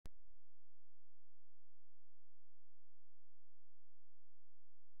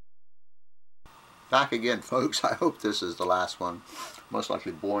Back again, folks. I hope this is the last one. Most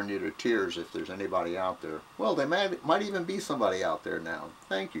likely boring you to tears if there's anybody out there. Well, there might even be somebody out there now.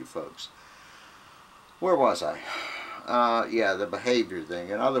 Thank you, folks. Where was I? Yeah, the behavior thing.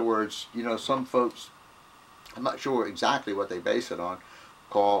 In other words, you know, some folks, I'm not sure exactly what they base it on,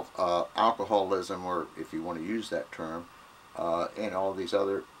 call alcoholism, or if you want to use that term, and all these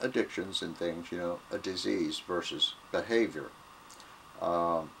other addictions and things, you know, a disease versus behavior.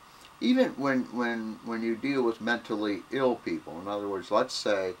 Even when you deal with mentally ill people, in other words, let's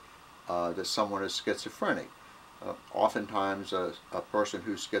say that someone is schizophrenic. Oftentimes a person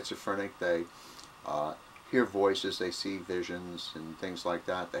who's schizophrenic, they hear voices, they see visions and things like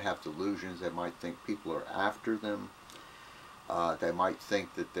that. They have delusions. They might think people are after them. They might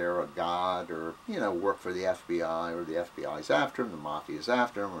think that they're a god, or, you know, work for the FBI, or the FBI's after them, the mafia is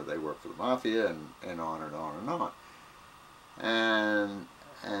after them, or they work for the mafia, and on and on and on.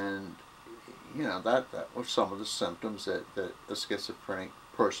 And you know, that were some of the symptoms that a schizophrenic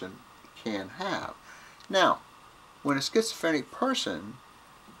person can have. Now, when a schizophrenic person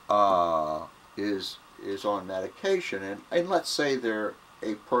is on medication, and let's say they're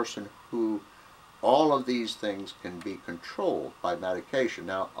a person who all of these things can be controlled by medication.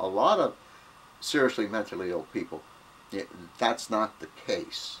 Now, a lot of seriously mentally ill people, that's not the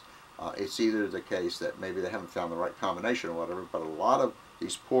case. It's either the case that maybe they haven't found the right combination or whatever, but a lot of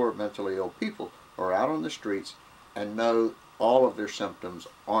these poor mentally ill people are out on the streets and know all of their symptoms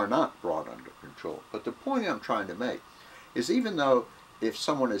are not brought under control. But the point I'm trying to make is, even though if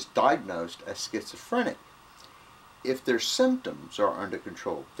someone is diagnosed as schizophrenic, if their symptoms are under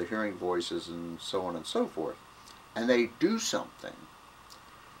control, the hearing voices and so on and so forth, and they do something,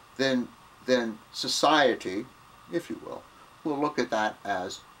 then society, if you will look at that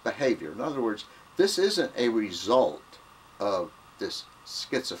as behavior. In other words, this isn't a result of this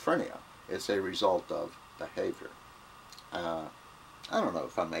schizophrenia. It's a result of behavior. I don't know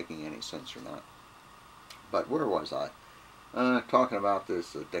if I'm making any sense or not. But where was I? Talking about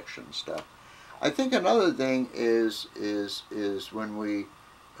this addiction stuff. I think another thing is when we,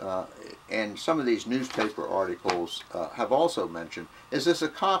 and some of these newspaper articles have also mentioned, is this a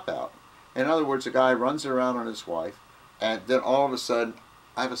cop-out? In other words, a guy runs around on his wife, and then all of a sudden,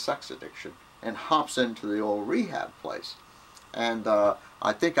 I have a sex addiction, and hops into the old rehab place. And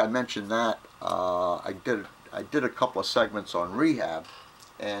I think I mentioned that. I did a couple of segments on rehab,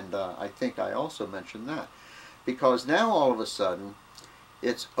 and I think I also mentioned that. Because now all of a sudden,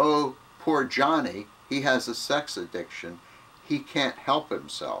 it's, oh, poor Johnny, he has a sex addiction, he can't help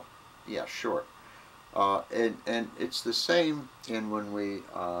himself. Yeah, sure. And it's the same in when we,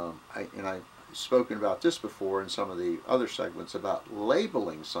 I've spoken about this before in some of the other segments about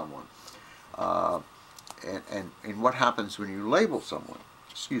labeling someone. And what happens when you label someone.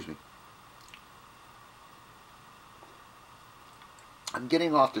 Excuse me. I'm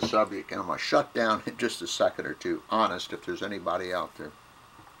getting off the subject, and I'm going to shut down in just a second or two, honest, if there's anybody out there.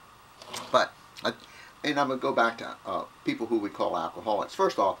 But, and I'm going to go back to people who we call alcoholics.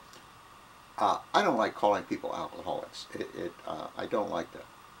 First off, I don't like calling people alcoholics. I don't like that.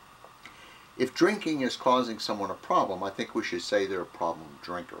 If drinking is causing someone a problem, I think we should say they're a problem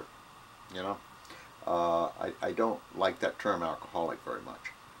drinker. You know? I don't like that term alcoholic very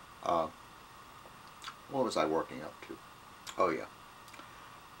much. What was I working up to? Oh yeah.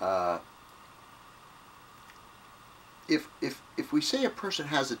 If we say a person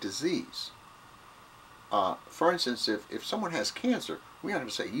has a disease, for instance, if someone has cancer, we aren't going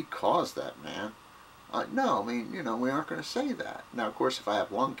to say, you caused that, man. No, I mean, you know, we aren't going to say that. Now, of course, if I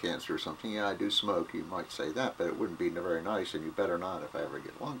have lung cancer or something, yeah, I do smoke, you might say that, but it wouldn't be very nice, and you better not if I ever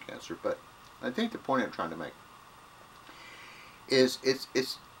get lung cancer. But I think the point I'm trying to make is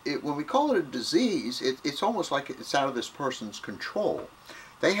when we call it a disease, it's almost like it's out of this person's control.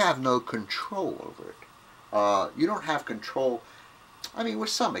 They have no control over it. You don't have control, I mean, with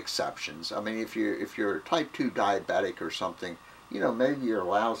some exceptions. I mean, if you're type 2 diabetic or something, you know, maybe your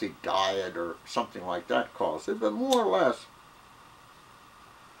lousy diet or something like that caused it, but more or less,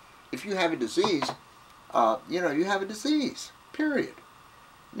 if you have a disease, you know, you have a disease, period.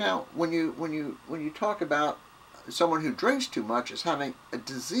 Now, when you talk about someone who drinks too much as having a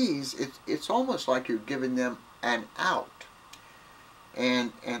disease, it's almost like you're giving them an out.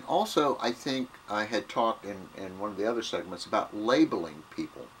 And also, I think I had talked in one of the other segments about labeling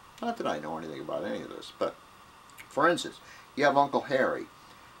people. Not that I know anything about any of this, but for instance, you have Uncle Harry.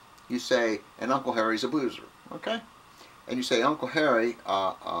 You say, and Uncle Harry's a boozer, okay? And you say Uncle Harry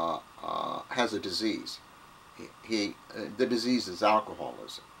has a disease. The disease is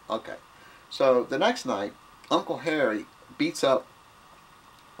alcoholism. Okay. So the next night, Uncle Harry beats up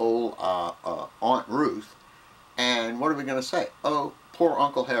old Aunt Ruth, and what are we going to say? Oh, poor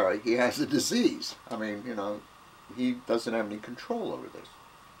Uncle Harry, he has a disease. I mean, you know, he doesn't have any control over this.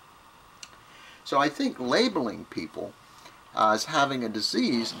 So I think labeling people as having a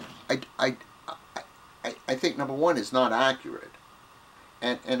disease, I think number one is not accurate,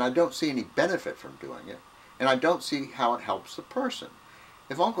 and I don't see any benefit from doing it, and I don't see how it helps the person.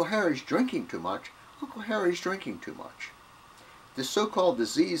 If Uncle Harry's drinking too much, Uncle Harry's drinking too much. The so-called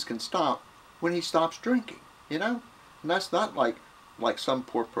disease can stop when he stops drinking, you know? And that's not like some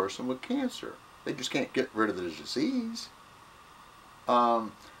poor person with cancer. They just can't get rid of the disease.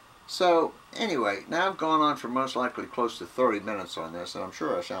 So anyway, now I've gone on for most likely close to 30 minutes on this, and I'm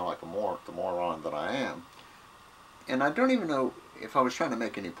sure I sound like the moron that I am. And I don't even know if I was trying to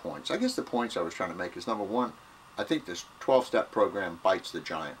make any points. I guess the points I was trying to make is, number one, I think this 12-step program bites the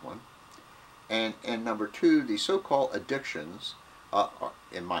giant one. And number two, the so-called addictions,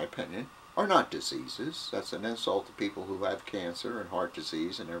 in my opinion, are not diseases. That's an insult to people who have cancer and heart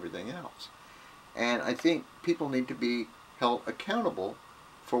disease and everything else. And I think people need to be held accountable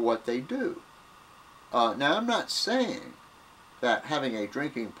for what they do. Now, I'm not saying that having a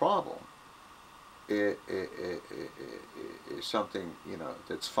drinking problem is something, you know,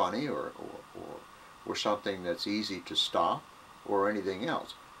 that's funny or something that's easy to stop or anything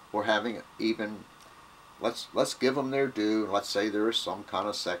else. Or having even, let's give them their due, and let's say there is some kind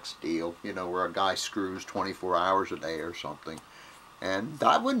of sex deal, you know, where a guy screws 24 hours a day or something, and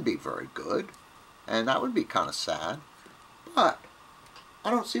that wouldn't be very good, and that would be kind of sad. But I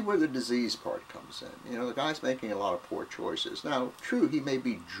don't see where the disease part comes in. You know, the guy's making a lot of poor choices. Now, true, he may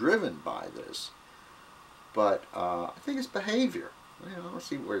be driven by this, but I think it's behavior. You know, I don't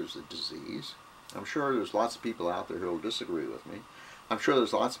see where's the disease. I'm sure there's lots of people out there who will disagree with me. I'm sure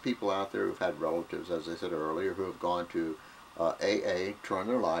there's lots of people out there who've had relatives, as I said earlier, who have gone to AA, turn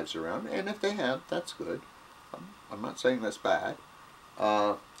their lives around, and if they have, that's good. I'm not saying that's bad.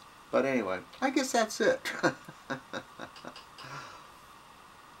 But anyway, I guess that's it.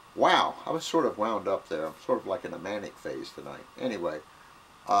 Wow, I was sort of wound up there. I'm sort of like in a manic phase tonight. Anyway,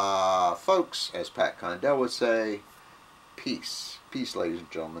 folks, as Pat Condell would say, peace. Peace, ladies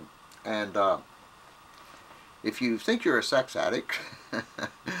and gentlemen. And if you think you're a sex addict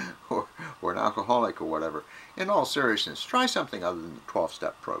or an alcoholic or whatever, in all seriousness, try something other than the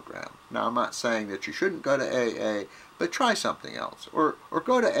 12-step program. Now, I'm not saying that you shouldn't go to AA, but try something else. Or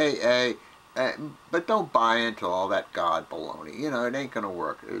go to AA, but don't buy into all that God baloney. You know, it ain't going to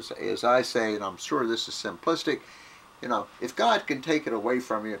work. As I say, and I'm sure this is simplistic, you know, if God can take it away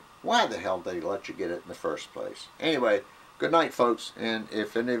from you, why the hell did he let you get it in the first place? Anyway, good night, folks. And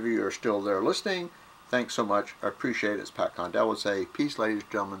if any of you are still there listening, thanks so much. I appreciate it. As Pat Condell would say, peace, ladies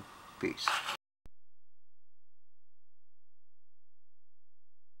and gentlemen. Peace.